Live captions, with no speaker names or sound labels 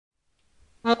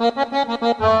Okay,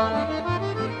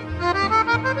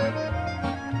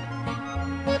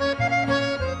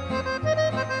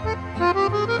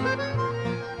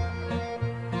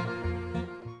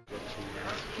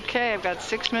 I've got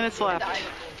 6 minutes left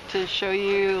to show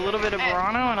you a little bit of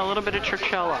Burano and a little bit of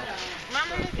Churchill.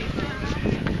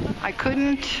 I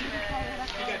couldn't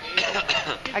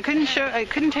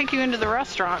take you into the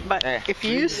restaurant, but if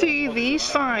you see these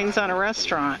signs on a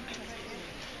restaurant,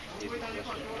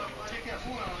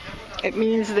 it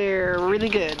means they're really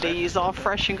good. They use all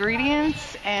fresh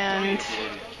ingredients, and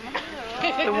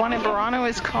the one in Burano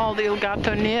is called Il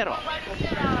Gatto Nero.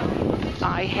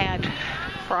 I had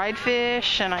fried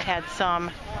fish, and I had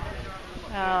some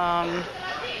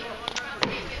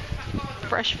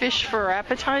fresh fish for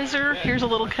appetizer. Here's a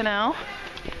little canal,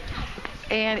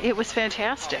 and it was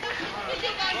fantastic.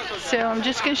 So I'm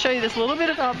just going to show you this little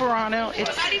bit about Burano.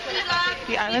 It's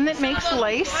the island that makes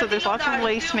lace, so there's lots of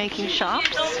lace making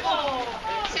shops,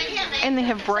 and they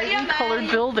have brightly colored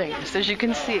buildings, as you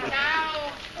can see.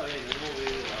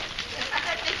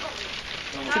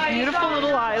 It's a beautiful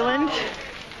little island,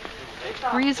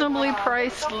 reasonably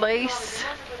priced lace,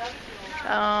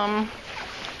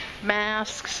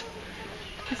 masks.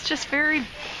 It's just very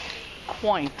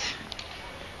quaint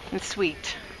and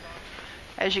sweet,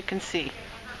 as you can see.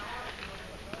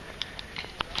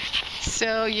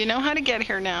 So you know how to get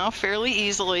here now fairly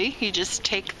easily. You just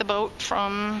take the boat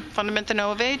from Fondamenta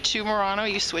Nove to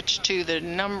Burano. You switch to the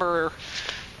number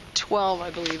 12,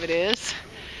 I believe it is.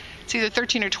 It's either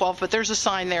 13 or 12, but there's a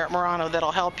sign there at Burano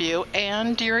that'll help you,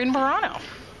 and you're in Burano.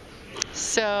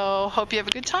 So hope you have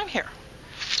a good time here.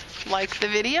 Like the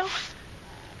video.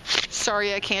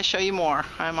 Sorry I can't show you more.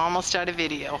 I'm almost out of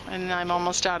video, and I'm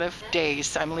almost out of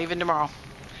days. I'm leaving tomorrow.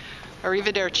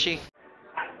 Arrivederci.